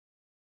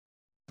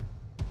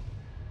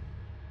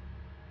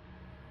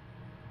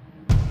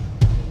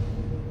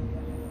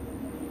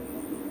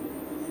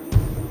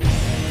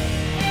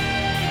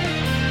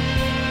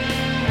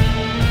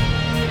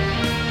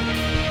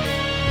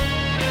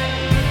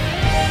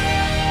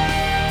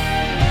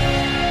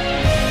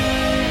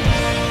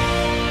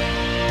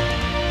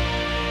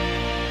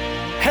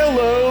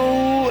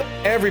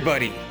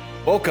Everybody,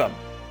 welcome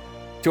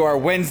to our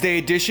Wednesday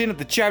edition of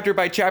the Chapter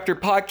by Chapter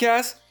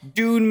podcast,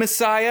 Dune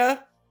Messiah.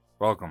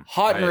 Welcome.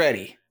 Hot and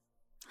ready.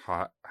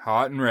 Hot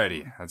and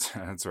ready.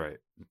 That's right.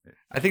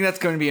 I think that's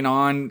going to be an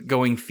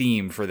ongoing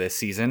theme for this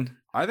season.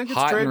 I think it's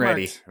hot trademarked. And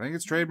ready. I think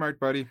it's trademarked,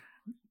 buddy.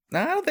 No,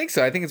 I don't think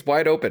so. I think it's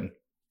wide open.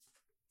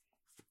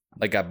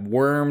 Like a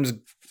worm's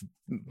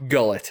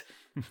gullet.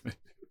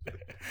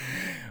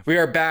 We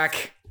are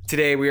back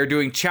today. We are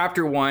doing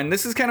chapter 1.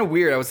 This is kind of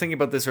weird. I was thinking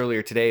about this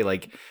earlier today.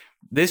 Like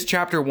this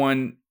chapter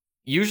 1,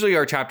 usually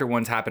our chapter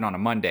 1s happen on a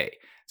Monday.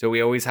 So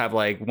we always have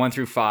like 1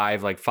 through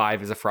 5, like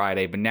 5 is a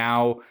Friday. But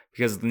now,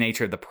 because of the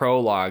nature of the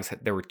prologues,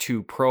 there were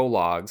 2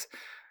 prologues.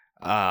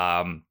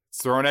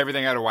 It's throwing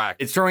everything out of whack.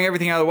 It's throwing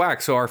everything out of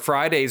whack. So our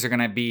Fridays going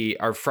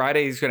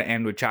to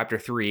end with chapter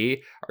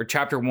 3. Our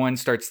chapter 1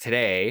 starts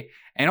today.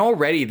 And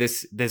already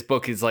this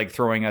book is like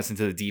throwing us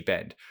into the deep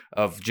end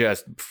of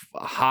just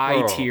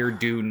high tier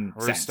Dune.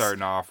 We're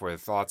starting off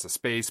with lots of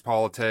space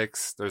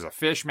politics. There's a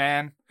fish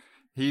man.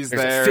 There's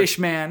a fish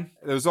man.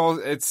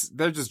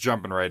 They're just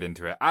jumping right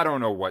into it. I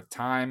don't know what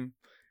time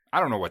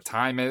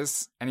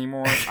is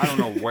anymore. I don't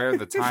know where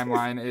the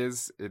timeline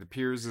is. It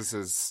appears this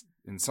is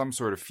in some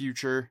sort of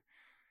future.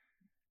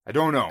 I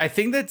don't know. I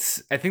think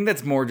that's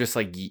more just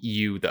like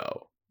you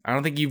though. I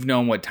don't think you've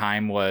known what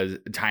time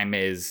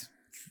is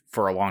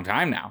for a long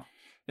time now.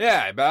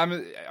 Yeah, but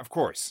of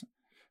course.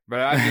 But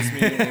I just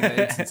mean in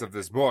the instance of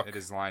this book, it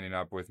is lining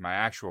up with my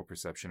actual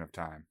perception of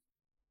time.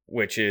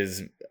 Which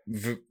is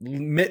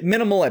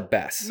minimal at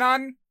best.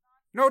 None.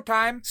 No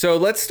time. So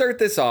let's start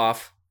this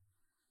off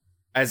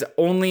as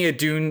only a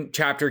Dune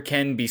chapter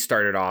can be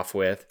started off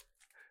with.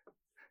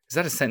 Is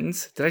that a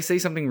sentence? Did I say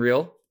something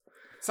real?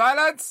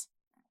 Silence!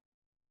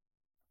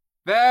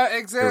 There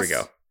exists Here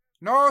we go.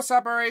 No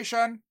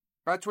separation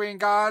between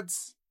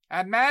gods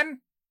and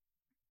men.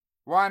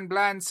 One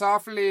blends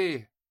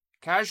softly,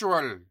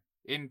 casual,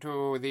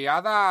 into the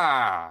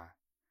other.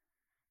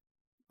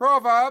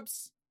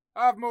 Proverbs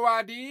of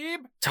Muad'Dib.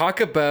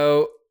 Talk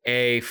about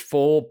a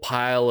full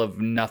pile of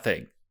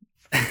nothing.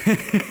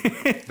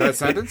 That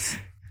sentence?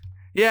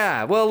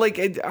 Yeah, well, like,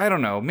 I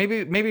don't know.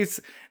 Maybe it's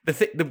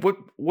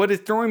what is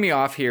throwing me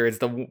off here is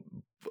the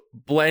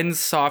blends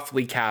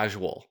softly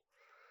casual.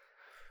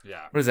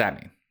 Yeah. What does that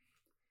mean?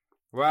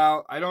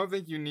 Well, I don't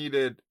think you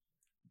needed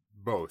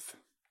both.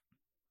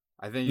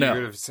 I think you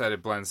could have said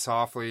it blends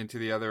softly into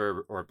the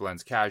other or it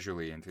blends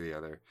casually into the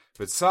other.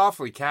 But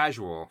softly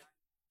casual,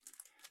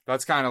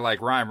 that's kind of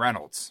like Ryan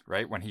Reynolds,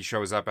 right? When he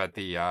shows up at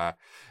the, at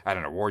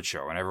an award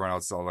show and everyone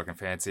else is all looking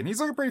fancy. And he's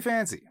looking pretty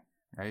fancy,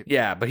 right?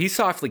 Yeah, but he's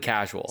softly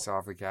casual.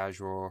 Softly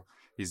casual.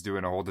 He's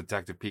doing a whole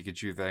Detective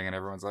Pikachu thing and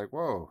everyone's like,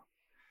 whoa.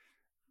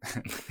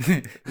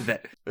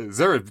 Is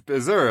there a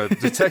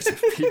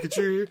Detective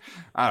Pikachu here?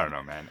 I don't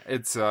know, man.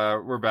 It's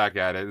we're back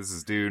at it. This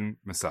is Dune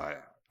Messiah.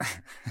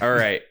 All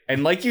right.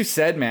 And like you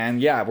said, man,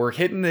 yeah, we're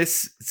hitting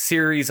this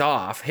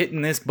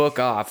book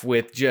off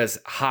with just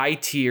high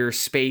tier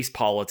space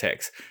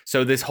politics.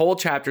 So this whole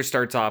chapter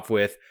starts off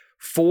with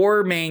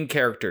 4 main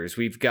characters.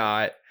 We've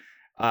got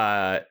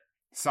Scytale,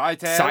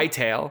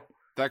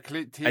 the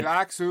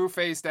Tleilaxu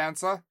face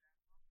dancer,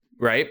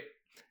 right?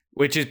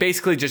 Which is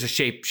basically just a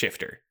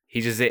shapeshifter. He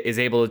just is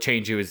able to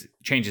change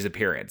his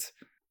appearance.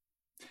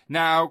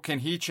 Now, can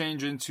he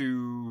change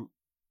into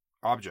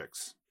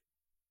objects?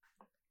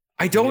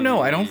 I don't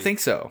know. I don't think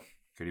so.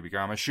 Could he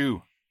become a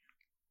shoe?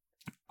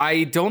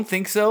 I don't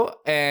think so,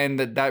 and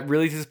that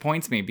really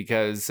disappoints me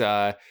because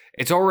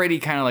it's already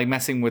kind of like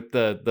messing with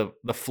the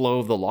flow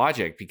of the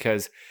logic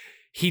because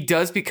he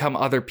does become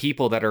other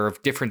people that are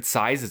of different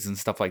sizes and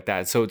stuff like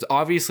that. So it's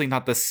obviously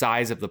not the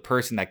size of the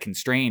person that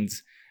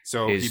constrains.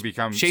 So he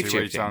becomes. So what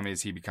you're shapeshifting. telling me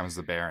is he becomes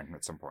the Baron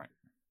at some point.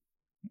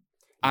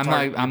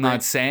 I'm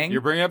not saying you're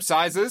bringing up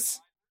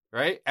sizes,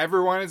 right?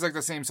 Everyone is like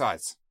the same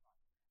size.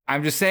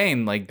 I'm just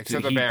saying, like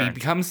Except he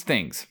becomes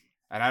things.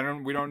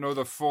 And we don't know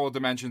the full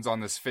dimensions on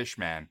this fish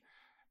man,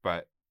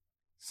 but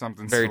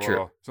something's Very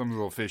true. Something's a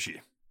little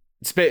fishy.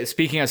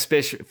 Speaking of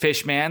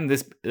fish man,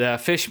 this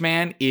fish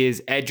man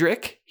is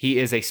Edric. He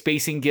is a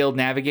Spacing Guild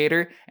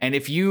navigator, and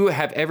if you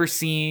have ever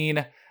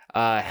seen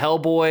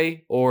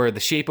Hellboy or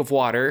The Shape of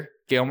Water,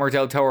 Guillermo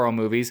del Toro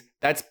movies,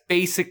 that's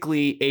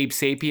basically Abe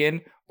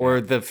Sapien or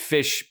the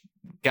fish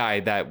guy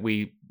that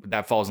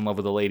falls in love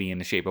with a lady in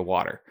The Shape of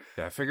Water.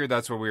 Yeah, I figured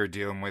that's what we were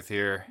dealing with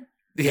here.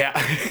 Yeah.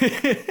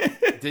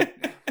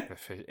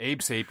 Abe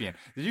Sapien.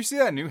 Did you see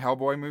that new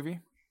Hellboy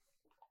movie?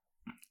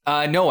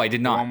 No, I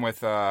did not. The one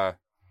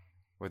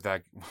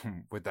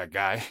with that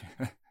guy.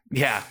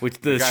 Yeah,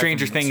 with the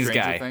Stranger Things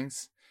guy.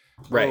 Things.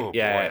 Right. Oh,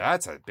 yeah. Boy,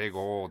 that's a big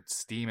old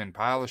steaming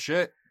pile of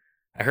shit.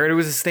 I heard it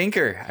was a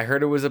stinker. I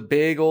heard it was a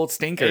big old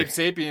stinker. Abe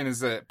Sapien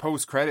is the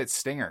post-credit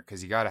stinger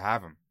because you got to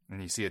have him.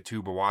 And you see a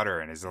tube of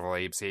water and his little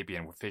Abe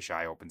Sapien with fish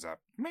eye opens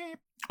up. Meep.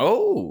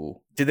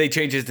 Oh, did they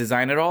change his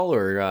design at all,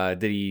 or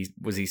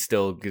was he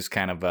still just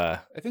kind of I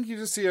think you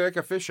just see like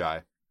a fish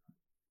eye.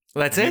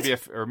 Well, that's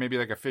it. Or maybe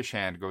like a fish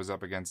hand goes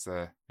up against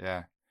the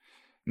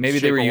Maybe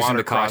they were using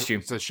the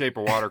costume. It's a Shape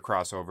of Water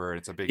crossover. And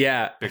it's a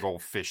big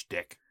old fish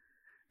dick.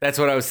 That's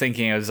what I was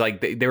thinking. It was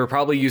like they were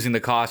probably using the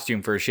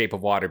costume for Shape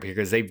of Water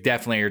because they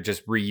definitely are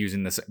just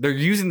reusing this. They're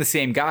using the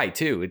same guy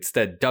too. It's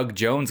the Doug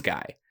Jones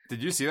guy.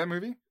 Did you see that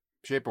movie?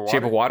 Shape of Water?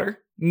 Shape of Water?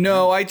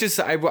 No, I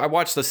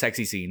watched the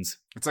sexy scenes.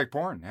 It's like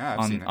porn. Yeah,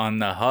 I've seen it. On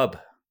the Hub.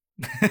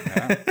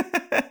 Yeah.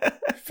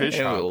 Fish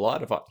Hub. It was a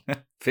lot of fun.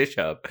 Fish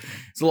Hub.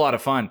 It's a lot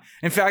of fun.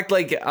 In fact,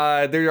 like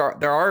there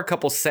are a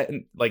couple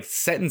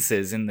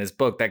sentences in this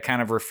book that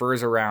kind of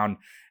refers around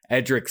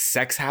Edric's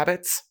sex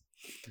habits.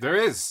 There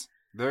is.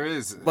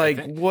 Like,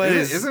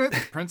 isn't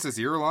it Princess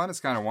Irulan is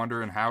kind of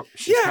wondering how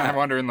kind of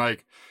wondering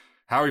like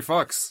how he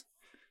fucks.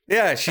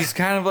 Yeah, she's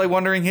kind of like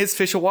wondering his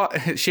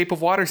Shape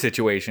of Water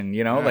situation,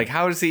 you know? Yeah. Like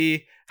how does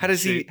he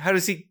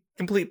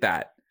complete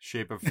that?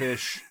 Shape of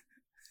fish.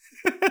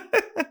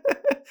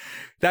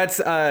 That's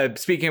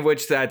speaking of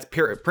which, that's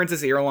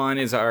Princess Irulan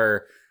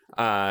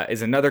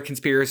is another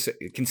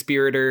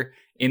conspirator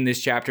in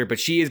this chapter, but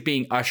she is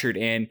being ushered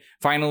in.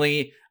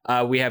 Finally,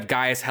 we have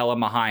Gaius Hela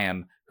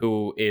Mahayim,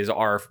 who is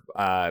our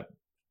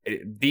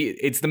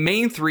it's the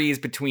main threes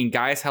between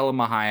Gaius Hela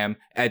Mahayim,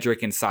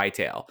 Edric, and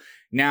Scytale.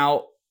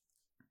 Now,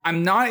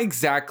 I'm not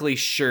exactly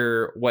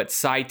sure what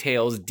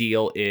Scytale's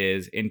deal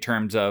is in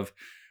terms of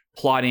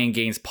plotting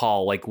against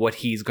Paul, like what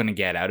he's going to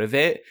get out of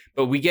it.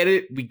 But we get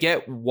it. We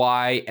get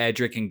why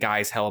Edric and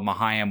Gaius Hela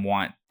Mahayim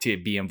want to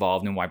be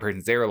involved and why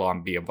Princess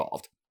Irulan be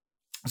involved.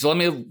 So let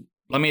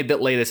me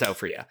lay this out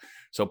for you.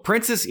 So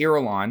Princess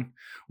Irulan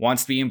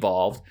wants to be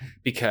involved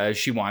because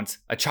she wants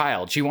a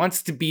child. She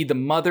wants to be the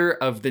mother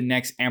of the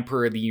next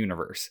emperor of the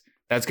universe.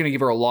 That's going to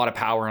give her a lot of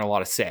power and a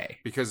lot of say.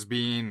 Because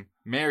being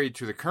married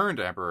to the current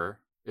emperor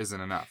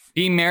isn't enough.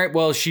 Being married,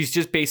 well, she's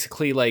just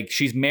basically like,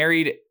 she's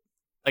married,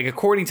 like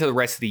according to the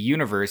rest of the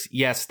universe,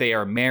 yes, they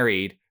are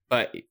married,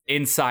 but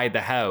inside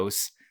the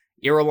house,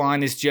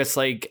 Irulan is just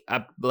like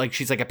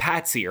she's like a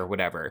patsy or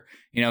whatever.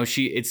 You know,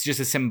 it's just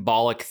a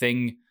symbolic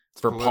thing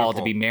for Paul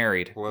to be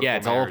married. Yeah,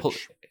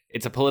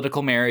 it's a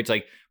political marriage.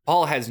 Like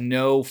Paul has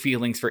no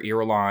feelings for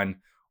Irulan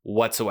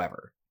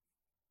whatsoever.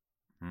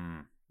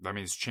 That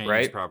means Chain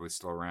is probably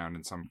still around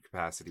in some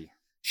capacity.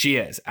 She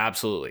is,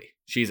 absolutely.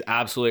 She's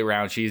absolutely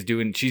around. She's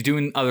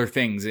doing other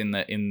things in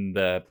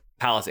the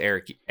Palace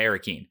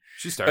Arakeen.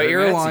 She started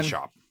an Etsy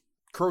shop,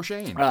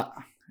 crocheting.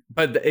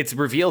 But it's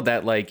revealed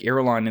that like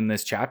Irulan in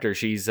this chapter,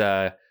 she's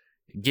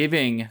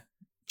giving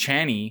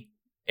Chani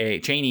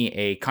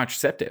a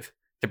contraceptive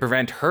to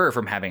prevent her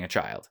from having a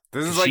child.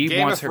 This is like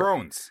Game of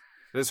Thrones.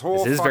 This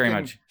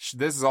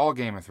is all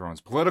Game of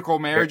Thrones. Political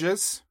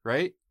marriages,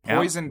 right?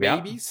 Poison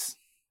babies.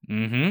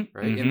 Mm-hmm.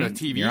 Right? In the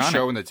TV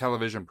show, in the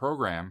television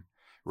program,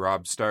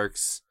 Rob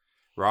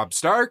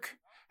Stark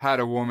had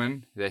a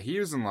woman that he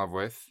was in love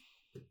with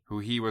who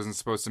he wasn't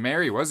supposed to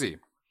marry, was he?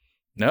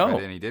 No. But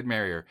then he did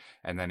marry her.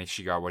 And then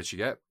what did she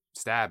get?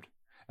 Stabbed.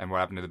 And what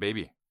happened to the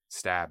baby?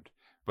 Stabbed.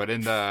 But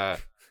in the...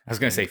 I was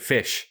going to say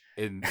fish.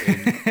 In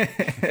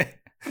the...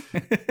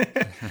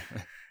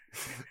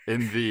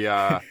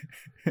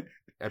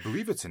 I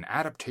believe it's an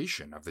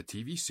adaptation of the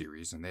TV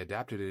series, and they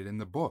adapted it in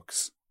the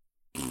books.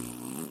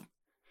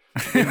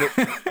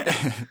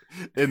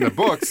 In the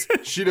books,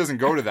 she doesn't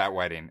go to that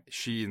wedding.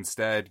 She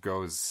instead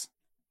goes,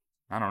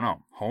 I don't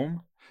know,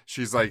 home?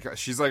 She's like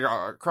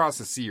across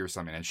the sea or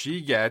something, and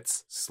she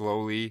gets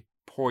slowly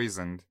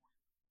poisoned,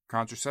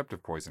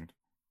 contraceptive poisoned.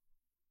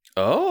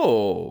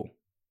 Oh.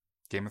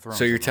 Game of Thrones.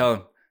 So you're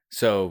telling...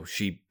 So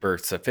she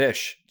births a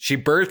fish. She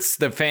births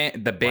the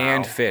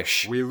banned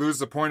fish. We lose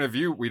the point of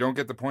view. We don't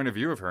get the point of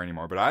view of her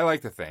anymore. But I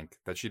like to think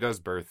that she does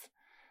birth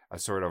a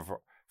sort of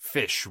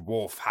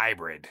fish-wolf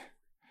hybrid.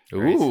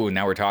 Right? Ooh,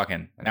 now we're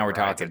talking. Now we're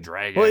talking. A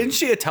dragon. Well, isn't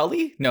she a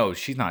Tully? No,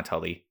 she's not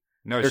Tully.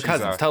 No, they're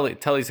cousins.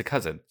 Tully's a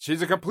cousin.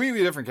 She's a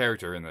completely different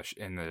character in the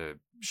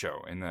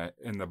show. In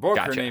the book,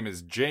 Her name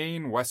is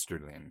Jane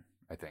Westerlin,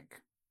 I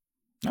think.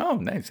 Oh,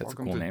 nice. That's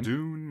Welcome a cool name.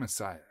 Dune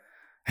Messiah.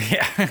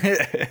 Yeah.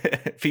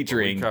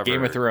 Featuring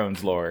Game of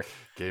Thrones lore.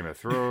 Game of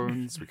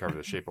Thrones. We cover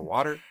The Shape of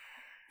Water.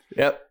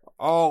 Yep.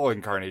 All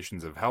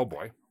incarnations of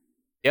Hellboy.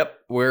 Yep.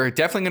 We're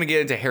definitely going to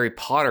get into Harry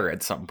Potter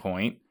at some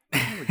point.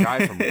 The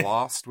guy from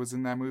Lost was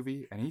in that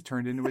movie, and he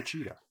turned into a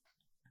cheetah.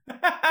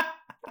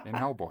 In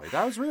Hellboy.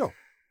 That was real.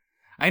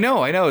 I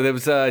know. There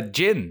was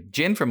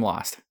Jin from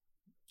Lost.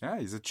 Yeah,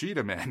 he's a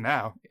cheetah man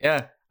now.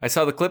 Yeah. I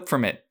saw the clip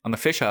from it on the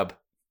Fish Hub.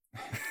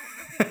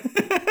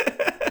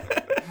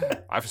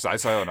 I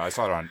saw it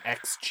on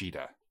X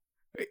Cheetah.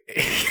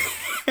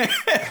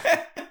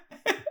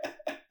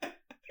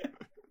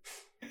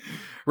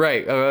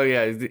 Right. Oh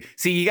yeah.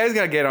 See, you guys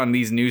gotta get on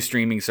these new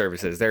streaming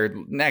services. They're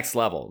next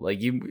level.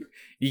 Like you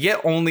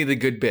get only the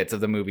good bits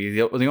of the movie.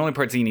 The only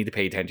parts you need to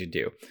pay attention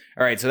to.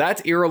 All right. So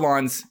that's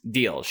Irulan's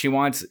deal. She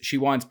wants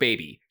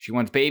baby. She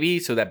wants baby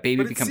so that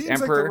baby becomes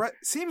emperor.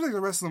 Seems like the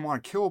rest of them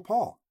want to kill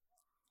Paul.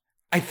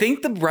 I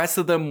think the rest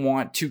of them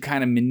want to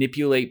kind of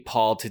manipulate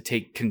Paul to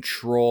take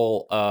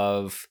control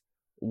of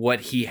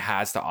what he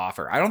has to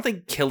offer. I don't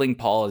think killing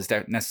Paul is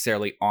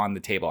necessarily on the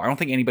table. I don't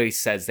think anybody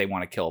says they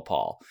want to kill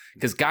Paul.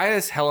 Because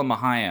Gaius Hela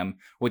Mahayim,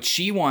 what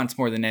she wants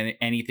more than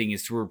anything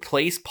is to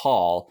replace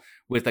Paul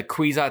with a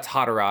Kwisatz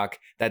Haderach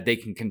that they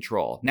can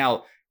control.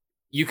 Now,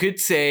 you could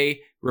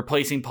say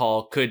replacing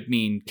Paul could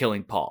mean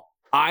killing Paul.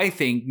 I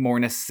think more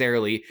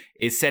necessarily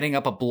is setting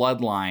up a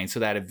bloodline so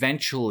that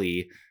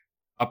eventually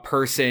a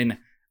person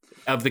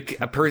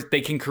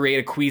they can create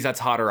a Kwisatz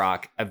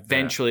Haderach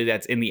eventually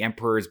that's in the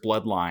Emperor's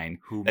bloodline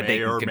who that may they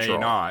can or control.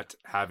 may not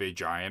have a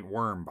giant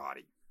worm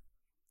body.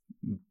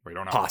 We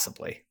don't know.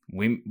 Possibly.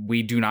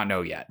 We do not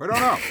know yet. We don't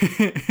know.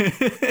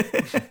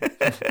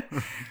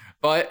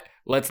 But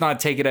let's not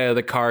take it out of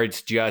the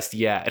cards just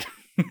yet.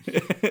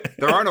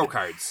 There are no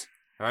cards.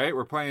 All right,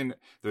 we're playing.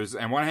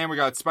 On one hand we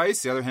got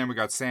spice, the other hand we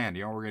got sand.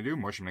 You know what we're gonna do?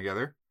 Mush them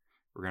together.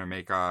 We're gonna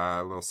make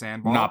a little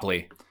sand ball.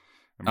 Monopoly.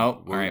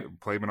 All right.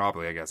 Play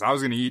Monopoly, I guess. I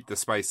was gonna eat the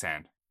spice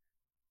sand.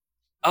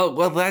 Oh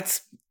well,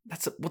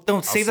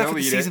 don't save that for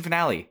the season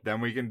finale.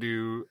 Then we can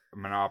do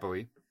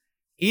Monopoly.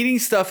 Eating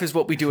stuff is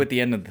what we do at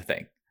the end of the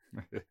thing.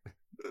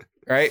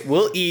 Right?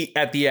 We'll eat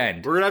at the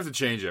end. We're gonna have to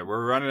change it.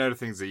 We're running out of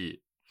things to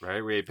eat.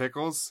 Right? We ate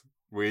pickles.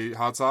 We ate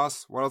hot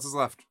sauce. What else is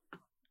left?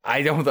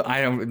 I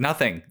don't,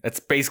 nothing. That's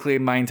basically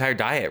my entire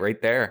diet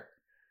right there.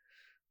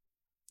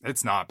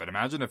 It's not, but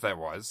imagine if that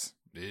was.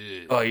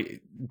 Oh,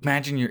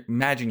 imagine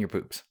your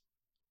poops.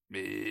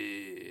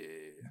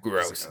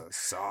 Gross. Like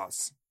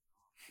sauce.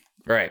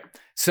 Right.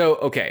 So,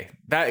 okay.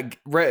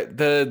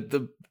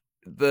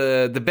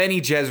 The Bene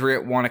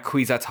Gesserit want a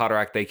Kwisatz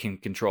Haderach they can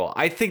control.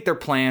 I think their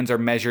plans are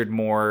measured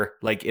more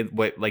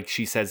like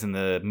she says in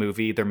the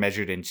movie, they're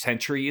measured in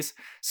centuries.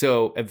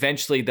 So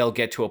eventually they'll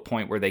get to a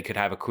point where they could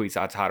have a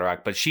Kwisatz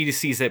Haderach, but she just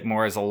sees it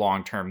more as a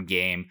long-term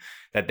game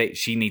that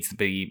she needs to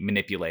be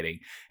manipulating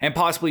and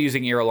possibly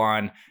using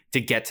Irulan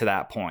to get to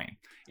that point.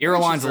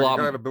 Irulan's a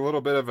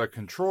little bit of a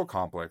control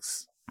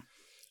complex.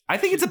 I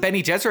think it's a Bene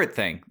Gesserit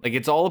thing. Like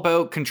it's all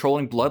about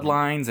controlling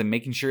bloodlines and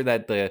making sure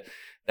that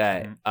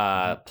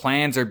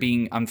plans are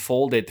being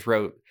unfolded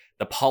throughout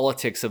the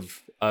politics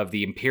of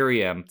the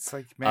Imperium. It's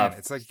like, man,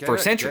 for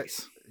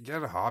centuries.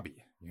 Get a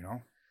hobby, you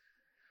know?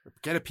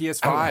 Get a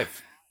PS5.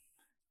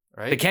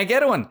 Right? They can't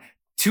get one.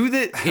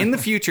 In the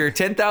future,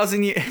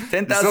 10,000 years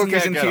in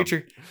the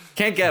future,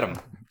 can't get them.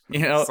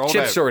 You know,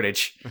 chip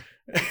shortage.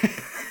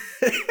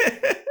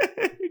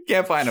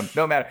 Can't find them.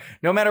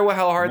 No matter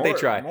how hard they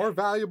try. More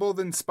valuable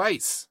than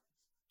spice.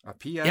 A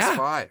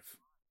PS5.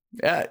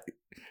 Yeah.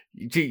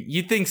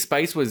 You think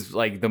spice was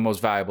like the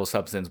most valuable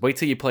substance? Wait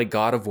till you play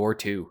God of War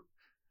 2.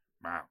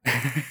 Wow.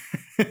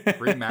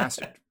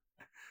 Remastered.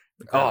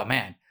 Oh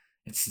man,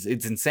 it's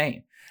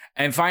insane.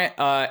 And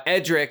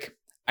Edric,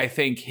 I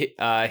think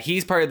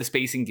he's part of the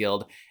Spacing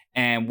Guild,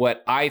 and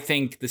what I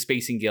think the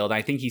Spacing Guild,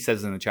 I think he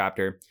says in the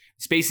chapter,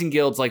 Spacing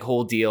Guild's like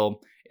whole deal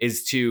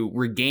is to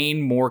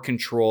regain more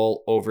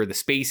control over the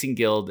Spacing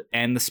Guild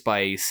and the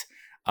spice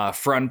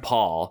from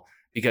Paul,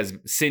 because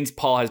since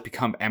Paul has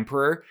become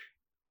emperor,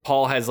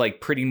 Paul has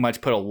like pretty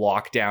much put a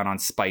lockdown on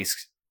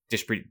spice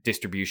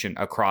distribution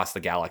across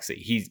the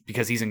galaxy.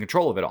 Because he's in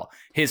control of it all.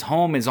 His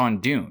home is on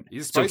Dune,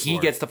 so he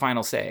gets the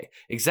final say.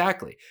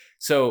 Exactly.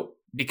 So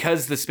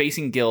because the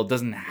Spacing Guild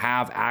doesn't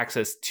have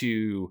access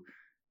to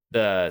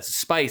the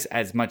spice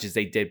as much as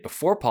they did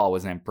before Paul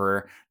was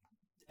emperor,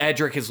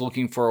 Edric is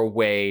looking for a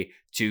way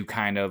to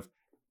kind of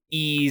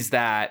ease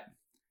that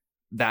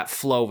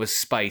flow of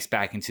spice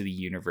back into the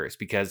universe,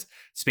 because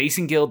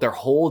Spacing Guild, their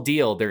whole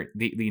deal, the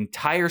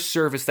entire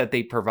service that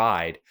they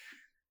provide,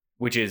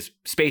 which is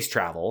space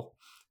travel,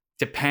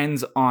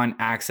 depends on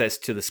access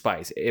to the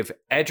spice. If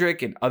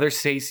Edric and other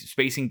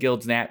Spacing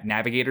Guild's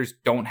navigators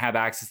don't have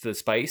access to the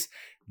spice,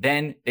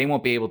 then they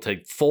won't be able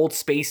to fold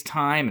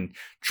space-time and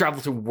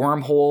travel through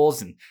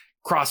wormholes and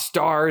cross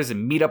stars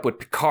and meet up with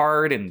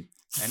Picard and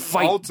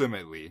fight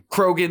ultimately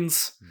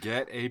Krogans.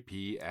 Get a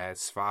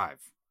PS5.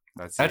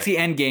 That's the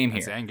end game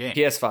here. That's the end game.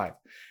 PS5.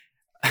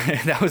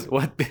 That was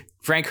what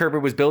Frank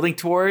Herbert was building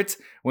towards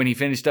when he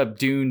finished up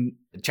Dune,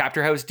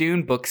 Chapter House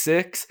Dune, Book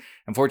 6.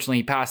 Unfortunately,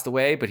 he passed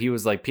away, but he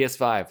was like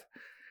PS5.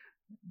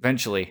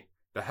 Eventually.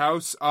 The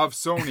House of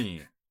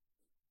Sony.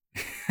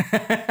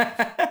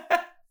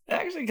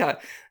 Actually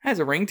has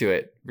a ring to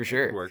it, for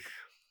sure.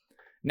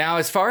 Now,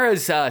 as far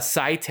as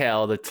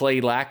Scytale, the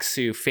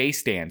Tleilaxu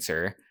face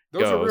dancer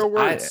Those goes, are real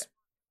words.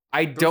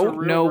 I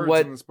don't know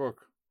what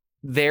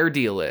their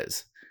deal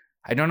is.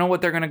 I don't know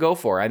what they're going to go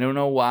for. I don't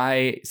know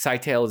why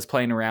Scytale is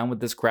playing around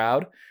with this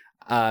crowd.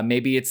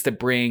 Maybe it's to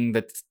bring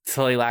the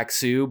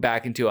Tleilaxu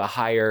back into a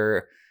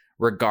higher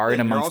regard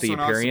amongst the Imperium.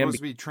 You're also not supposed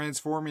to be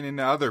transforming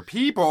into other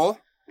people.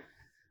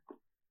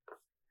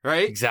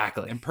 Right?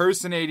 Exactly.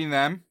 Impersonating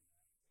them.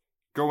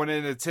 Going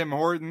into Tim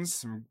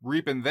Hortons and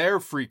reaping their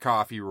free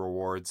coffee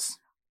rewards.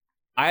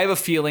 I have a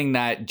feeling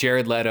that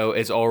Jared Leto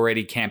is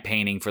already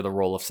campaigning for the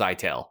role of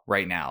Scytale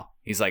right now.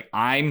 He's like,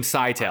 I'm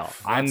Scytale.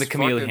 I'm the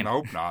chameleon. I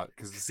hope not.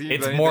 Because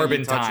it's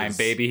Morbin time,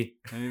 baby.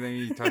 Anything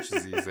he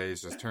touches these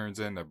days just turns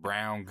into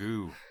brown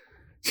goo.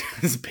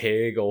 Just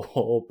big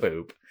old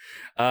poop.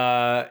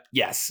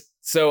 Yes.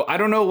 So I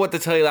don't know what the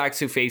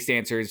Tleilaxu face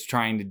dancer is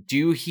trying to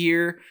do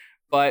here,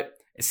 but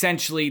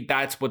essentially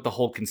that's what the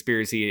whole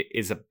conspiracy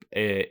is about.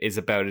 It's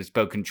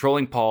about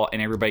controlling Paul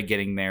and everybody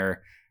getting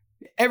their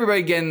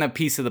everybody getting a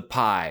piece of the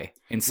pie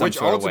in some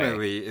sort of way. Which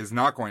ultimately is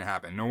not going to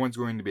happen. No one's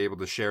going to be able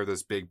to share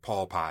this big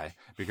Paul pie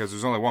because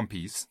there's only one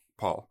piece,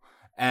 Paul.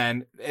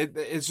 And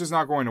it's just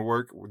not going to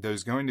work.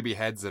 There's going to be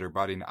heads that are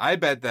butting. I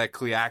bet that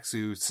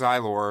Cleaxu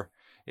Silor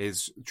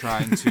is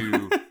trying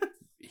to.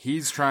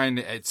 He's trying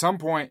to at some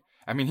point.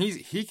 I mean, he's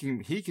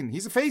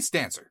a face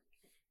dancer.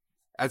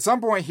 At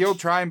some point, he'll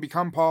try and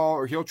become Paul,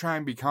 or he'll try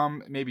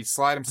and maybe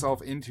slide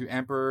himself into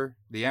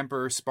the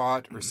Emperor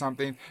spot or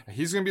something.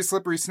 He's going to be a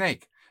slippery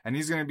snake, and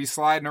he's going to be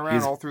sliding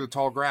around all through the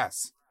tall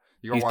grass.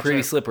 He's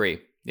pretty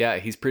slippery. Yeah,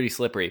 he's pretty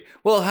slippery.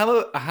 Well,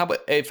 how about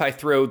if I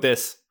throw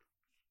this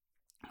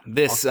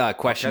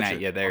question at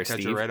you there, I'll Steve?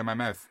 catch it right in my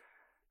mouth.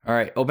 All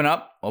right, open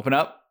up. I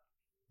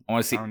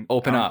want to see.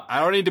 Open up. I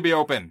don't need to be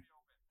open.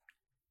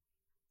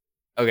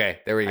 Okay,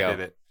 there we go. I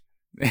did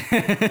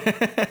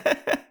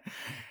it.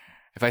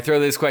 If I throw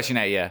this question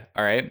at you,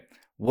 all right,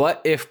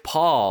 what if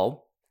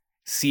Paul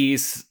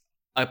sees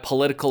a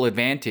political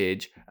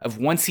advantage of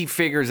once he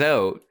figures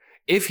out,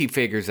 if he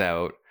figures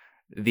out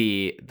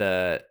the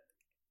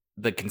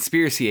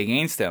conspiracy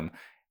against him,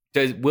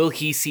 will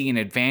he see an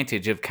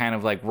advantage of kind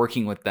of like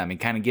working with them and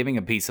kind of giving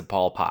a piece of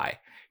Paul pie?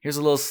 Here's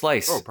a little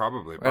slice. Oh,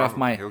 probably. Off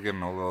my. He'll give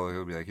him a little.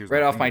 He'll be like, here's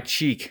right off my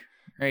cheek,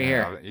 right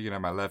here. You can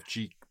have my left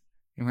cheek.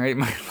 Right,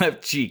 my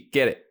left cheek.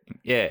 Get it?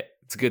 Yeah,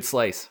 it's a good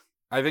slice.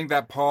 I think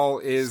that Paul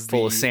is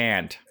full of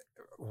sand.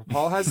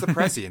 Paul has the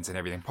prescience and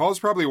everything. Paul's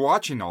probably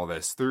watching all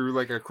this through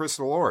like a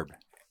crystal orb.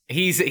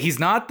 He's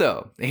not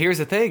though. Here's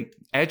the thing,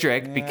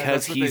 Edric,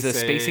 because he's a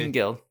spacing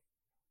guild.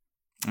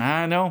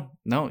 No,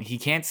 he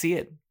can't see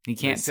it. He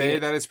can't say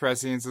that his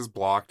prescience is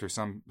blocked or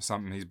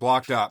something. He's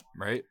blocked up,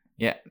 right?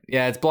 Yeah,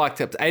 it's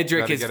blocked up.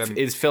 Edric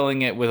is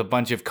filling it with a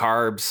bunch of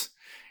carbs.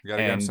 You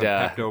gotta get him some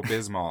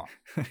Pepto-Bismol.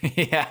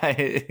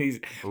 Yeah,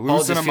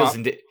 Paul just feels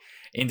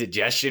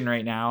indigestion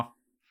right now.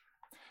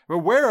 But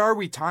where are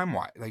we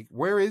time-wise? Like,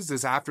 where is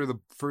this after the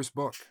first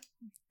book?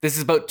 This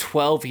is about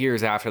 12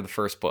 years after the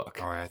first book.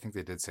 Oh, I think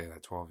they did say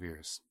that, 12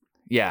 years.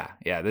 Yeah,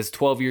 this is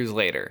 12 years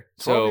later.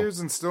 12 years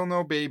and still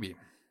no baby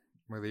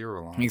with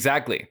Irulan.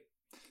 Exactly.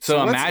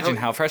 So imagine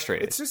how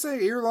frustrated. It's just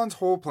like Irulan's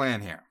whole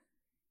plan here.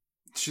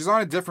 She's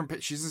on a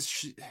different...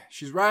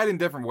 She's riding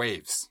different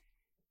waves.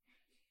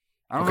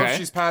 I don't know if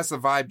she's passed the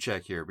vibe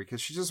check here because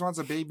she just wants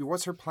a baby.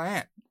 What's her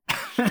plan?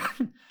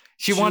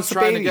 She wants a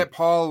trying baby. to get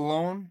Paul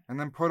alone and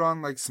then put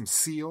on like some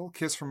seal,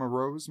 kiss from a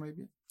rose,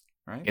 maybe.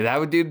 Right? Yeah, that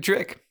would do the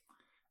trick.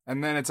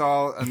 And then it's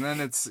whoo,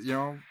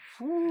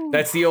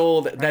 that's the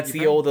old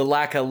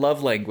Alaka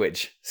love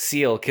language.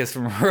 Seal, kiss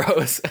from a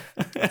rose.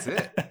 That's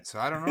it. So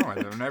I don't know.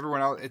 And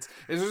everyone else,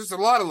 there's just a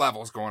lot of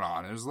levels going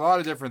on. There's a lot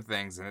of different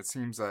things, and it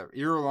seems that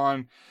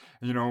Irulan,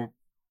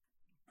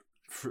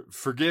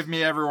 forgive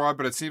me, everyone,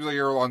 but it seems like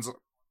Irulan's a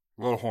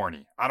little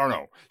horny. I don't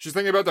know. She's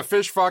thinking about the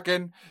fish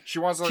fucking. She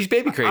wants. She's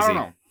baby crazy. I don't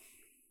know.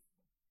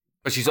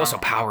 But she's also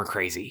power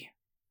crazy.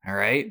 All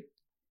right.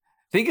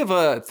 Think of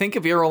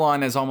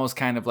Irulan as almost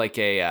kind of like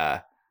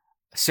a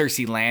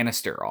Cersei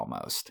Lannister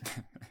almost,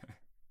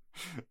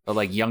 but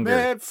like younger.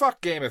 Man,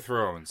 fuck Game of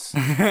Thrones.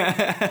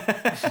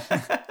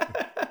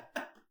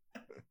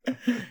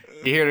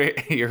 You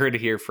heard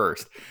it here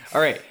first.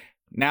 All right.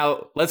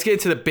 Now let's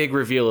get to the big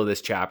reveal of this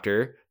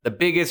chapter. The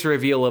biggest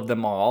reveal of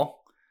them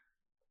all.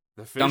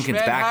 The fish Duncan's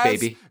man back, has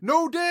baby.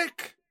 No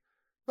dick.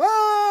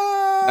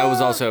 Ah! That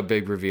was also a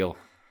big reveal.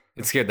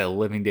 It scared the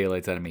living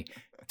daylights out of me.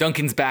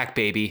 Duncan's back,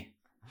 baby.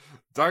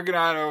 Duncan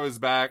Idaho is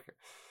back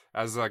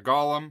as a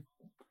golem,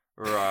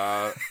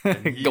 or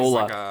he's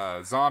Gola. like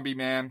a zombie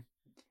man.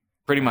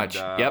 Pretty much.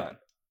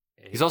 Yep.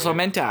 He's also a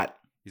Mentat.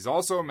 He's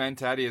also a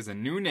Mentat. He has a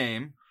new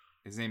name.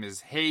 His name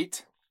is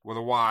Hate with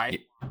a Y.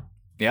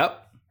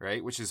 Yep.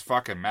 Right, which is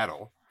fucking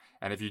metal.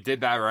 And if you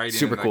did that right,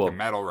 super cool. The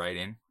metal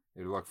writing,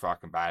 it would look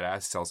fucking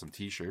badass. Sell some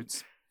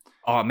T-shirts.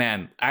 Oh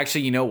man,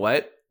 actually, you know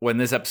what? When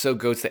this episode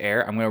goes to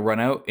air, I'm going to run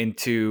out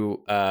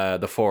into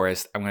the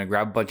forest. I'm going to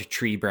grab a bunch of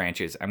tree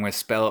branches. I'm going to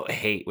spell out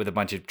hate with a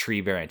bunch of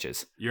tree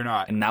branches. You're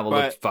not. And that will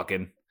look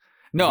fucking...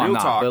 No, I'm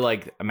not. But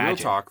like, imagine.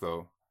 Real talk,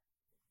 though.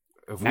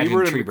 If we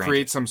were to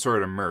create some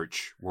sort of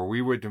merch where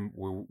we were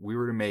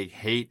to make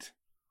hate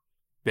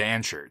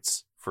band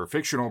shirts for a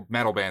fictional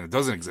metal band that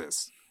doesn't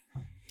exist.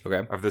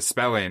 Okay. Of the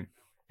spelling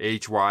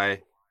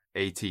Hyat.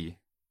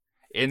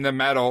 In the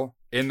metal,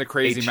 in the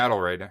crazy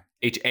metal right now.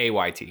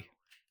 Hayt.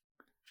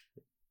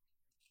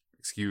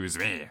 Excuse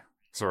me.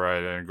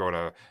 Sorry,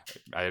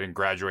 I didn't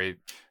graduate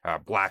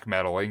black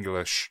metal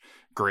English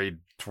grade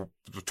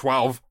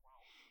 12.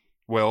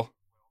 Will.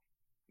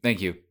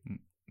 Thank you.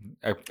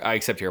 I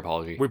accept your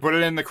apology. We put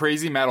it in the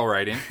crazy metal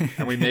writing,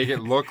 and we make it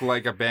look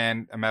like a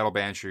metal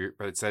band shirt,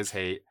 but it says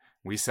hate.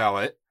 We sell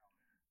it.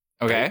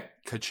 Okay. Right?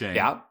 Ka-ching.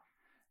 Yeah.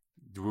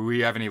 Do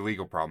we have any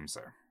legal problems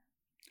there?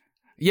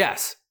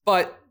 Yes,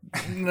 but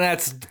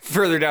that's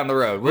further down the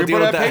road. We'll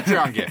put a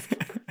Patreon gift.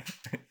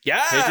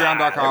 Yeah.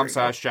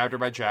 Patreon.com/chapter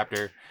by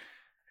chapter.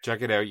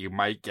 Check it out. You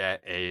might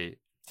get a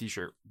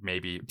t-shirt,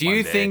 maybe. Do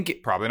you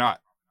think? Probably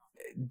not.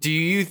 Do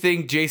you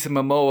think Jason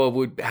Momoa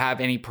would have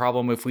any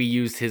problem if we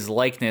used his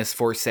likeness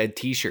for said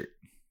t-shirt?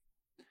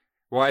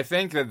 Well, I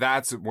think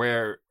that's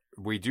where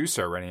we do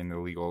start running into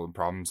legal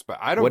problems. But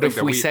I don't. What think if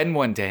that we send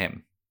one to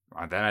him?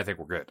 Then I think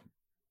we're good.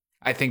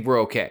 I think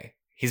we're okay.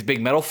 He's a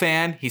big metal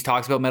fan. He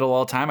talks about metal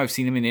all the time. I've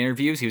seen him in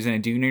interviews. He was in a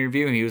Dune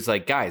interview, and he was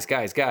like, guys,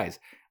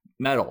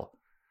 metal,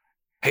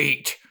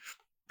 hate,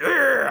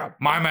 yeah,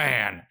 my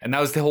man. And that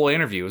was the whole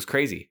interview. It was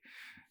crazy.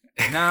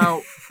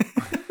 Now,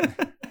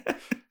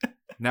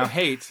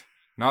 hate,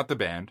 not the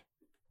band,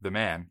 the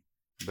man,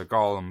 the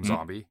Gollum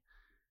zombie.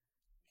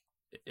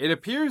 It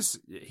appears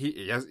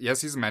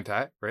yes, he's a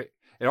mentat, right?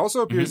 It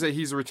also appears that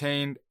he's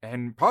retained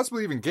and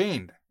possibly even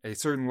gained a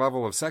certain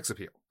level of sex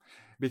appeal.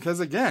 Because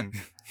again,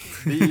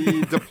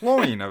 the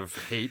deploying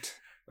of hate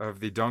of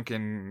the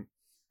Duncan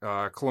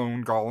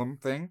clone Gollum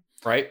thing.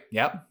 Right,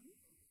 yep.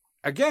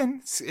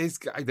 Again,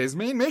 his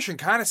main mission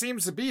kind of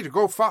seems to be to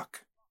go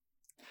fuck.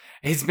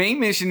 His main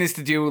mission is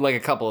to do like a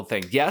couple of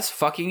things. Yes,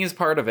 fucking is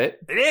part of it.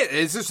 It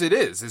is. This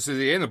is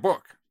in the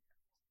book.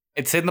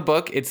 It's in the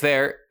book. It's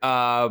there.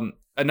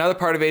 Another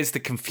part of it is to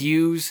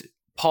confuse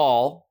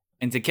Paul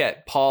and to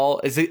get Paul.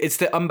 It's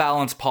to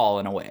unbalance Paul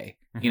in a way,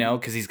 you know,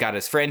 because he's got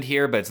his friend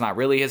here, but it's not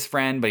really his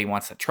friend, but he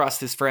wants to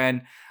trust his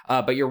friend.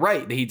 But you're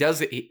right. He does.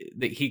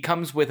 He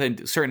comes with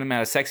a certain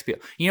amount of sex appeal.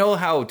 You know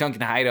how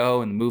Duncan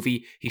Idaho in the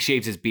movie, he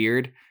shaves his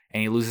beard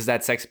and he loses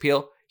that sex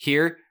appeal?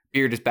 Here,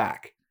 beard is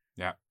back.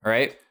 Yeah. All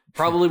right.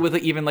 Probably with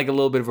even like a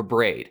little bit of a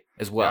braid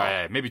as well.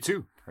 Yeah, maybe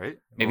two, right?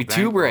 Maybe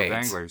two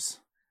braids.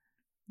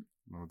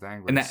 Little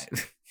danglers. And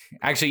that,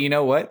 actually, you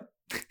know what?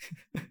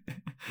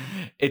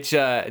 It's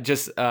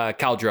just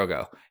Khal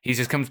Drogo. He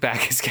just comes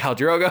back as Khal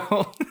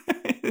Drogo.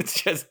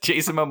 It's just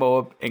Jason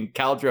Momoa and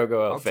Khal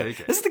Drogo outfit. I'll take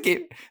it. This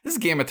is a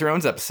Game of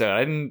Thrones episode.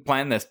 I didn't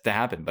plan this to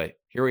happen, but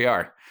here we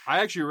are. I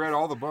actually read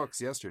all the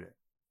books yesterday.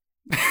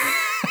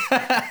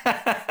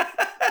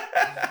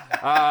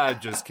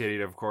 Just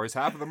kidding, of course.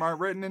 Half of them aren't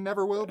written and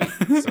never will be.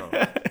 So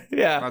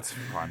yeah, that's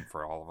fun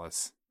for all of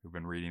us who've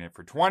been reading it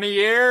for 20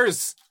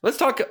 years. Let's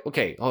talk.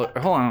 Okay, hold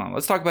on.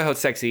 Let's talk about how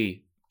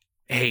sexy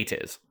hate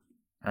is.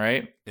 All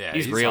right. Yeah,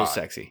 he's real hot.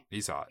 sexy.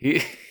 He's hot.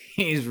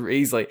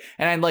 He's like,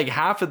 and like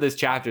half of this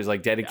chapter is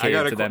like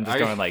dedicated to them just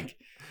going like,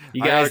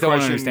 you guys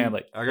don't understand.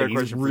 Like,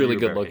 he's really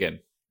good looking.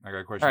 I got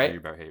a question for you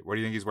about hate. What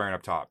do you think he's wearing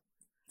up top?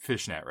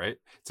 Fishnet, right?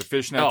 It's a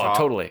fishnet top.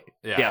 Oh, totally.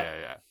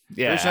 Yeah.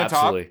 Fishnet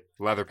absolutely. Top,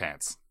 leather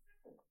pants.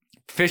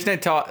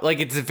 Fishnet top, like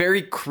it's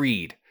very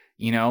Creed,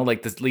 you know,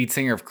 like the lead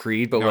singer of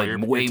Creed, but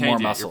like way more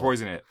muscle. You're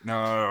poisoning it.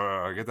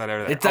 No, get that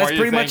out of there. That's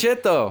pretty much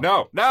it, though.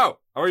 No.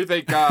 Or you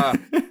think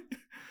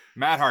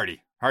Matt Hardy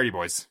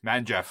Boys, Matt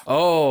and Jeff.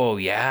 Oh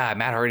yeah,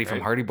 Matt Hardy from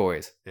Hardy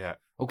Boys. Yeah.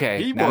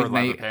 Okay. He wore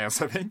leather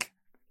pants, I think.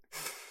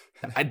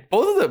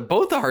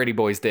 Both the Hardy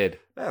Boys did.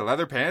 Yeah,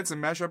 leather pants and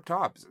mesh up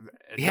tops.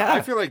 Yeah. I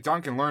feel like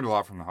Duncan learned a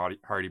lot from the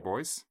Hardy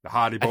Boys. The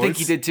Hardy Boys. I think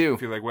he did too. I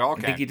feel like we all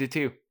can. I think he did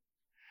too.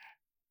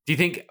 Do you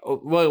think?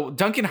 Well,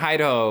 Duncan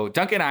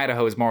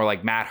Idaho is more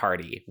like Matt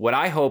Hardy. What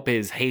I hope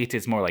is hate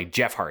is more like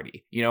Jeff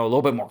Hardy. You know, a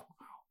little bit more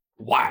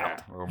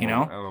wild.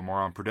 Yeah, a little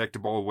more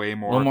unpredictable. Way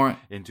more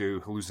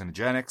into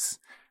hallucinogenics.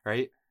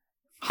 Right.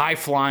 High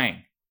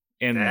flying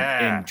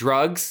in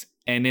drugs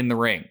and in the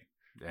ring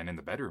and in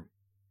the bedroom.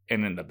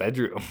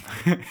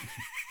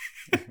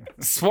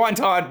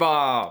 Swanton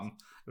bomb.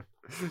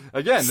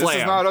 Again, this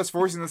is not us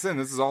forcing this in.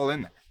 This is all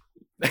in there.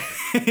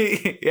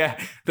 Yeah,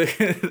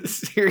 the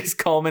series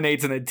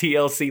culminates in a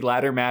TLC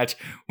ladder match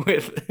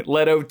with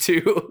Leto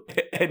 2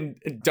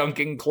 and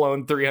Duncan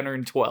Clone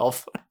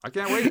 312. I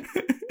can't wait.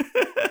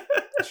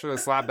 I should have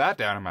slapped that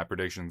down in my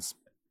predictions.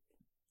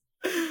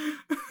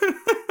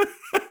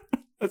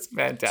 That's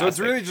fantastic. So it's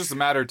really just a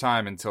matter of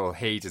time until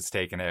hate is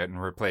taken out and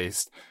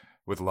replaced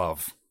with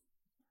love.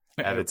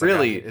 And it's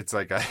really, it's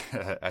like a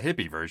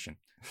hippie version.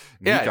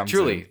 Yeah,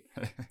 truly.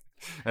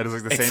 And it's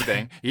like the same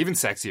thing, even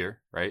sexier,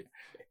 right?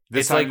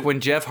 It's like when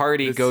Jeff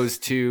Hardy goes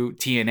to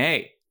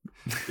TNA.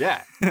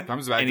 Yeah,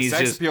 comes back. The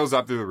sex appeal's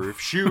up through the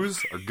roof.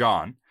 Shoes are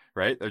gone,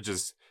 right? They're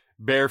just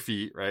bare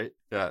feet, right?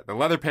 Yeah, the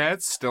leather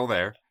pants still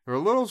there. They're a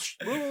little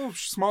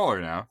smaller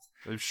now.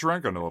 They've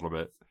shrunken a little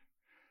bit.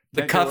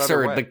 The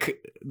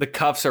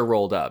cuffs are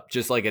rolled up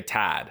just like a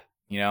tad,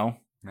 you know?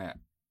 Yeah.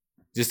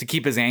 Just to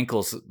keep his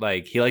ankles,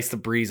 like he likes to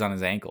breeze on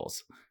his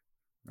ankles.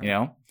 You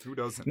know? Who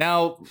doesn't?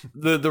 Now,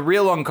 the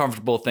real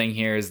uncomfortable thing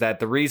here is that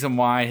the reason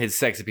why his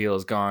sex appeal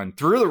has gone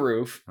through the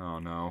roof. Oh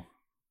no.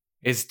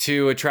 Is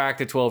to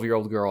attract a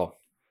 12-year-old girl.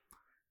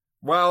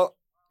 Well,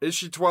 is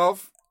she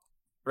 12?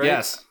 Right?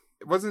 Yes.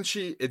 Wasn't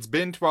she? It's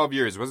been 12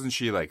 years. Wasn't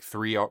she like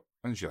 3?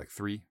 Wasn't she like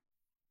 3?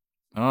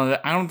 Oh,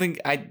 I don't think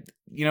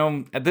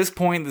at this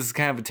point, this is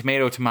kind of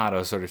a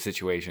tomato sort of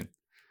situation.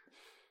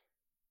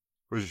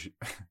 Was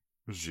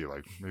she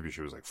like, maybe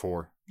she was like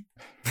 4?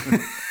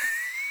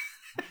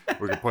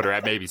 We could put her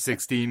at maybe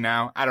 16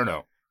 now. I don't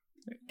know.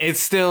 It's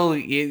still,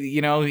 he's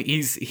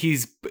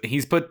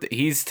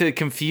to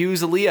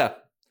confuse Aaliyah,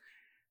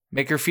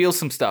 make her feel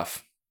some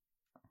stuff.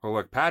 Well,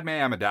 look, Padme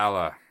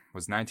Amidala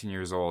was 19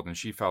 years old and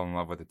she fell in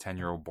love with a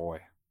 10-year-old boy.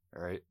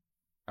 All right,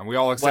 and we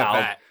all accept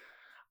that.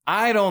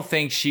 I don't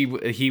think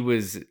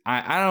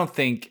I don't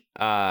think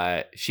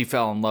she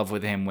fell in love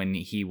with him when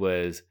he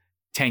was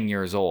 10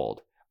 years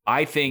old.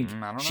 I think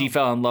I don't she know.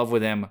 fell in love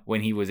with him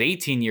when he was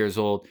 18 years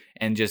old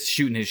and just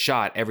shooting his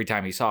shot every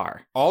time he saw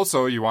her.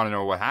 Also, you want to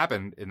know what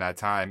happened in that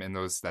time, in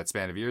that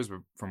span of years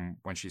from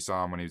when she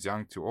saw him when he was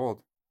young to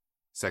old?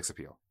 Sex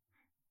appeal.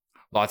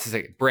 Lots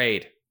of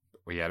braid.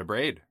 We had a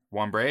braid.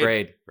 One braid.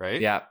 Braid.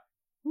 Right? Yeah.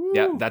 Woo.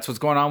 Yeah. That's what's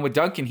going on with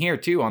Duncan here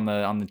too, on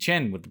the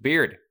chin with the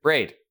beard.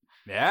 Braid.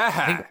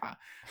 Yeah.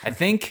 I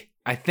think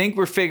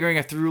we're figuring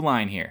a through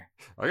line here.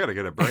 I gotta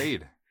get a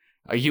braid.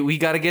 We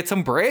got to get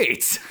some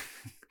braids.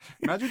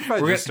 Imagine if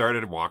I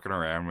started walking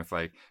around with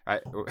like a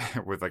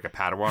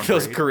Padawan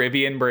those braid.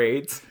 Caribbean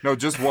braids. No,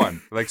 just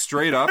one, like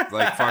straight up,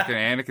 like fucking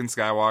Anakin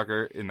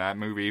Skywalker in that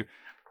movie.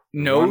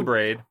 No one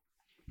braid,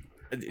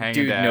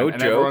 hanging down, no and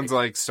joke. everyone's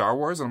like Star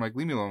Wars, and I'm like,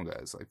 leave me alone,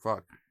 guys. Like,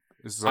 fuck.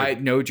 This is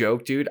like, no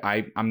joke, dude.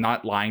 I'm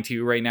not lying to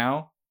you right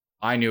now.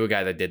 I knew a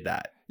guy that did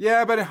that.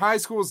 Yeah, but high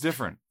school is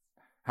different.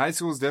 High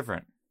school is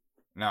different.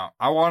 No,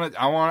 I want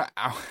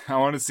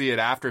to see it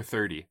after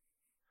 30.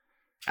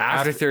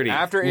 After 30.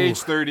 After age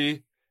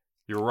 30,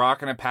 you're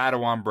rocking a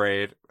Padawan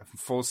braid,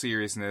 full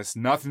seriousness,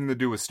 nothing to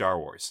do with Star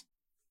Wars.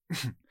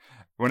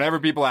 Whenever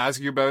people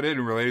ask you about it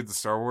and related to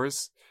Star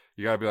Wars,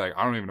 you gotta be like,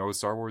 I don't even know what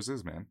Star Wars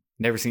is, man.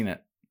 Never seen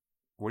it.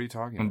 What are you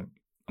talking about?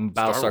 I'm a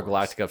Battlestar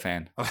Galactica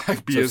fan. I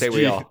like BSG. So say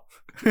we all.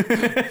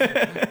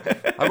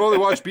 I've only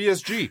watched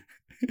BSG.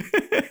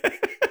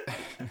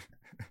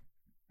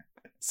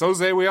 So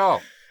say we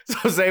all.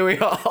 So say we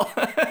all.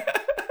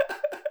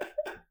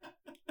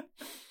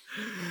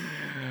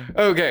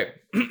 Okay.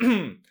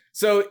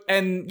 So,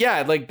 and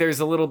yeah, like there's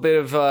a little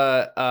bit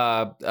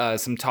of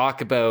some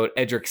talk about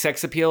Edric's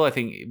sex appeal. I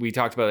think we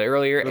talked about it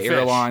earlier.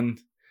 Erlon.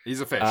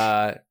 He's a fish.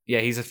 Yeah,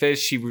 he's a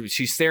fish.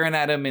 She's staring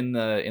at him in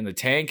the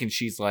tank, and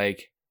she's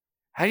like,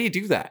 "How do you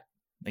do that?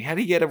 Like, how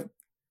do you get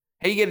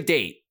a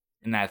date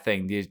in that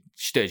thing? Does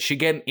she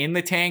get in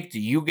the tank? Do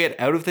you get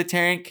out of the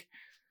tank?"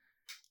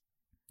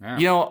 Yeah.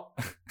 You know,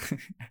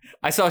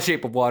 I saw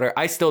Shape of Water.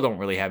 I still don't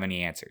really have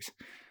any answers.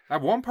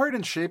 At one part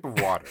in Shape of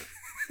Water,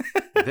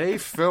 they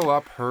fill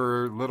up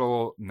her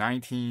little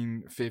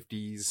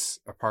 1950s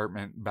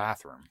apartment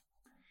bathroom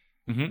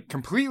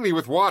completely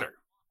with water.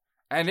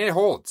 And it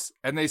holds.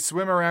 And they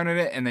swim around in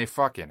it and they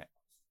fuck in it.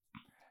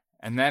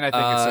 And then I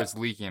think it starts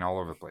leaking all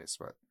over the place.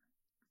 But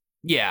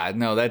yeah,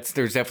 no, there's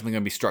definitely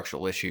going to be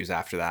structural issues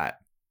after that.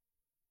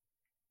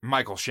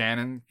 Michael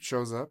Shannon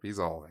shows up. He's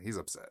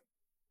upset.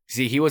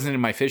 See, he wasn't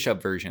in my Fish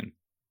Up version.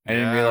 I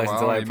didn't realize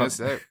until I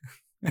missed out.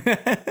 You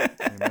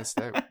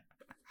missed out.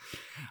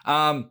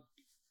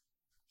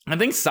 I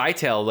think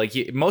Scytale, like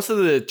most of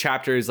the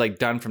chapter is like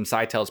done from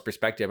Scytale's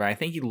perspective, and I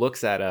think he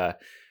looks at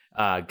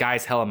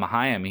Guy's Hela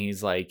Mahayim.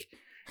 He's like,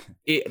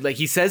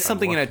 he says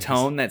something in a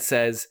tone that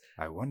says,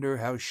 "I wonder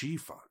how she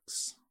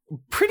fucks."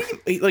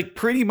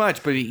 Pretty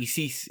much, but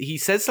he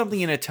says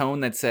something in a tone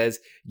that says,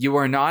 "You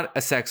are not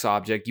a sex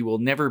object. You will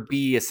never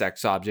be a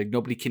sex object.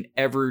 Nobody can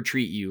ever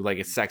treat you like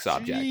a sex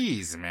object."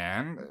 Jeez,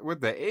 man,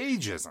 with the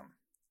ageism.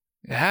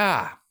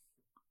 Yeah,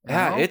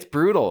 it's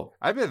brutal.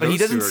 I bet, but he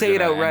doesn't say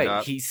it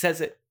outright. He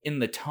says it in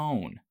the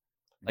tone.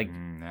 Like,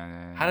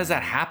 how does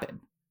that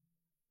happen?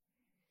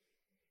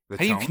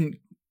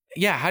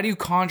 How do you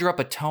conjure up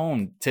a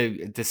tone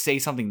to say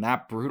something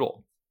that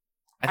brutal?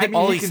 I think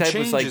all he said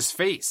was like his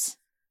face.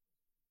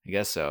 I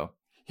guess so.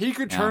 He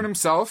could turn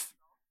himself,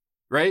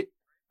 right,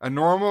 a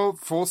normal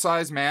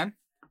full-size man,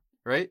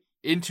 right,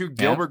 into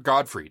Gilbert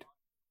Gottfried.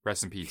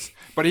 Rest in peace.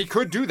 But he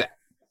could do that.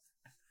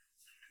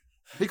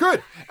 He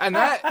could, and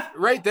that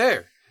right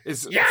there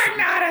is you're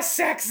not a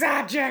sex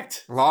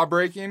object. Law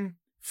breaking,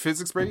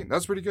 physics breaking.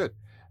 That's pretty good.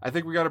 I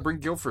think we got to bring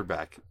Guilford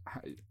back.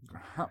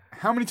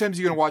 How many times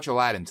are you gonna watch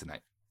Aladdin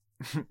tonight?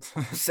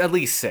 At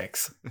least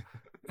 6.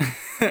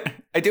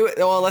 I do it.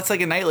 Well, that's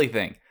like a nightly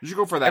thing. You should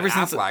go for that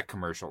Affleck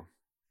commercial.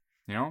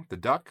 You know, the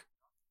duck.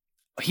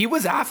 He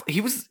was the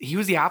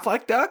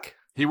Affleck duck.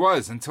 He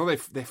was until they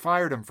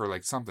fired him for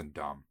like something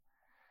dumb,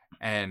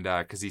 and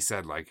because he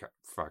said like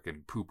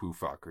fucking poo poo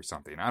fuck or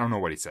something. I don't know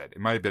what he said. It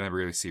might have been a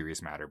really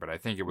serious matter, but I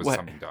think it was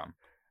something dumb.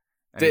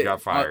 And he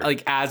got fired.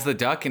 Like as the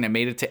duck, and it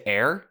made it to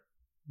air.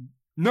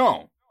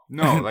 No,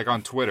 like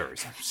on Twitter or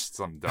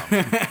something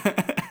dumb.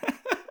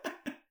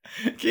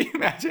 Can you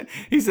imagine?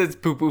 He says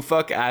 "poo poo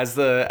fuck" as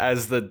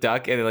the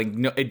duck,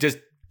 and it just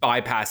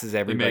bypasses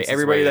everybody.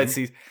 Everybody that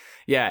sees,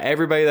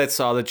 everybody that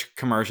saw the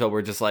commercial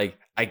were just like,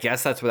 I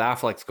guess that's what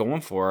Affleck's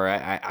going for.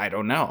 I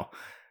don't know.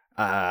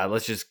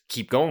 Let's just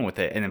keep going with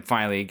it, and then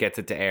finally it gets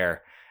it to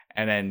air,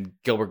 and then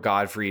Gilbert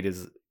Gottfried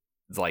is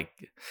like,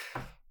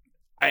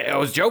 I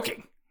was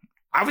joking.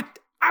 I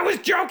was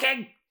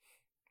joking.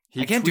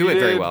 I can't do it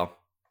very well.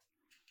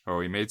 Oh,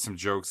 he made some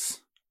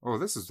jokes. Oh,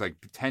 this is like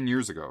 10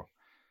 years ago.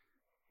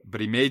 But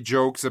he made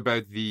jokes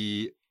about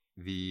the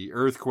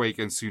earthquake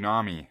and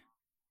tsunami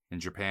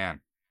in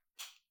Japan.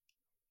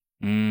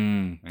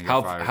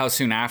 How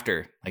soon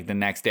after? Like the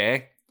next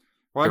day?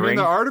 Well,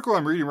 the article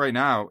I'm reading right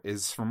now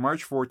is from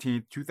March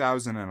 14th,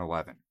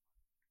 2011.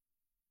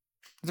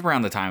 It's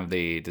around the time of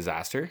the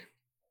disaster.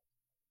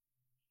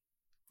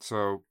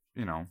 So,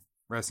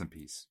 rest in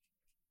peace.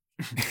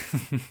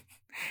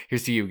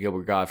 Here's to you,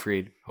 Gilbert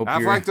Gottfried. Hope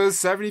Affleck does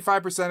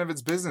 75% of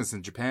its business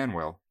in Japan,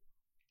 Will.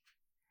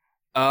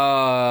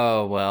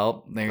 Oh,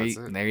 well, there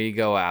you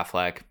go,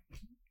 Affleck.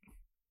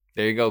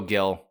 There you go,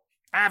 Gil.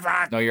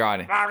 Know your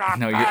audience.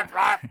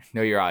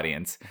 Know your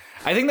audience.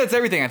 I think that's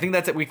everything. I think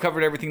that's it. We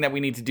covered everything that we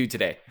need to do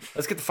today.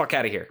 Let's get the fuck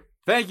out of here.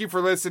 Thank you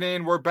for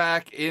listening. We're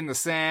back in the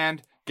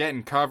sand,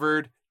 getting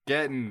covered,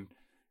 getting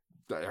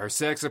our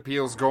sex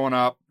appeals going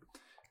up.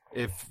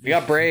 If we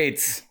got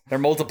braids, they're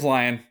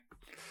multiplying.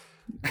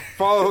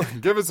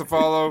 Give us a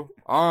follow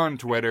on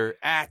Twitter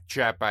at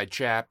Chap by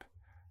Chap.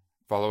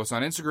 Follow us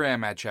on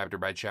Instagram at Chapter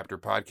by Chapter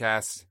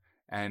Podcast,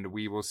 and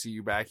we will see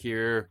you back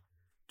here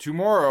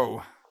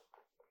tomorrow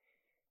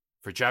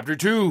for Chapter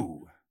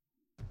 2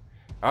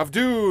 of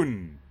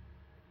Dune.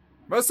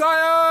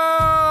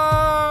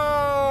 Messiah!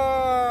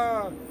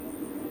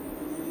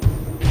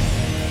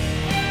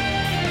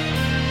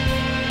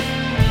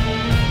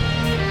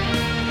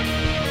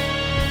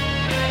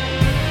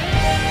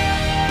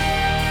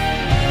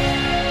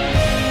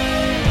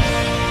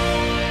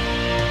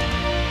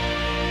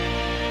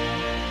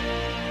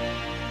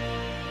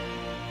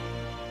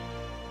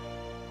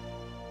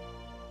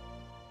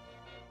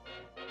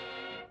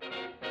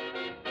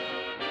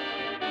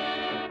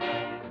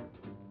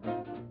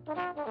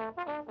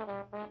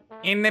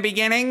 In the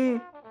beginning,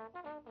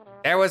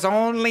 there was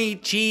only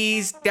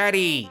Cheese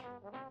Daddy.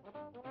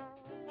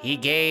 He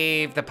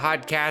gave the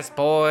podcast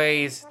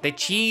boys the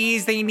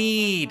cheese they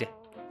need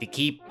to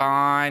keep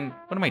on...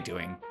 What am I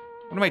doing?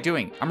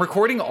 I'm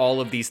recording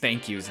all of these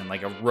thank yous in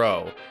like a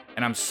row,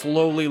 and I'm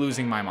slowly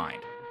losing my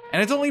mind.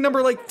 And it's only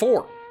number like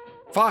 4,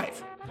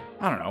 5.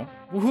 I don't know.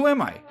 Who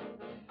am I?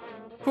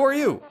 Who are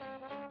you?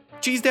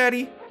 Cheese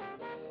Daddy?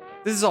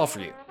 This is all for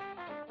you.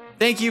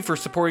 Thank you for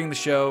supporting the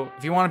show.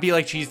 If you want to be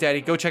like Cheese Daddy,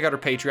 go check out our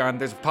Patreon.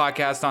 There's a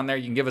podcast on there.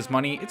 You can give us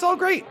money. It's all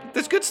great.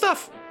 There's good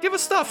stuff. Give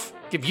us stuff.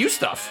 Give you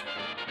stuff.